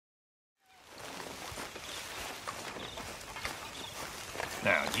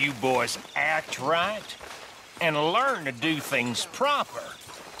You boys act right and learn to do things proper.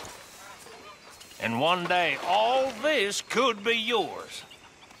 And one day, all this could be yours.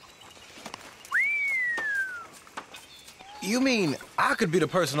 You mean I could be the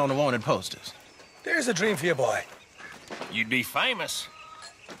person on the wanted posters? There's a dream for you, boy. You'd be famous.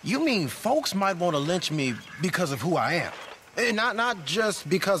 You mean folks might want to lynch me because of who I am? And not just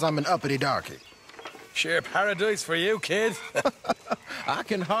because I'm an uppity darky. Sheer paradise for you, kid. I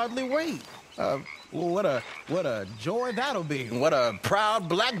can hardly wait. What a joy that'll be. What a proud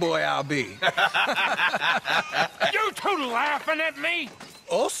black boy I'll be. You two laughing at me?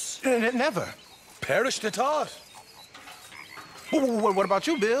 Us? Never. Perish the thought. What about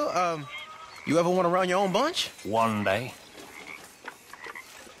you, Bill? You ever want to run your own bunch? One day.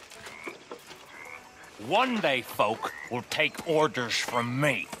 One day, folk will take orders from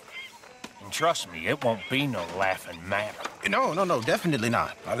me. And trust me, it won't be no laughing matter. No, definitely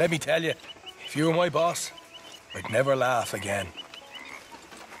not. Now, let me tell you, if you were my boss, I'd never laugh again.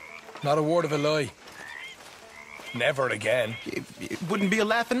 Not a word of a lie. Never again. It wouldn't be a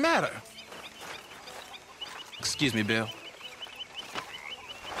laughing matter. Excuse me, Bill.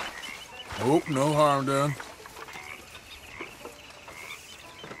 Oh, no harm done.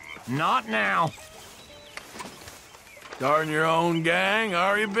 Not now. Starting your own gang,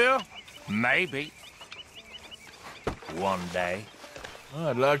 are you, Bill? Maybe. One day.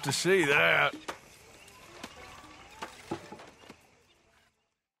 I'd like to see that.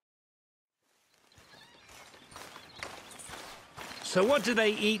 So what do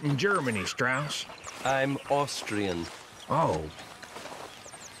they eat in Germany, Strauss? I'm Austrian. Oh.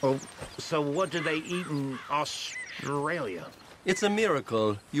 Oh, so what do they eat in Australia? It's a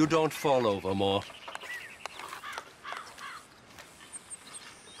miracle you don't fall over more.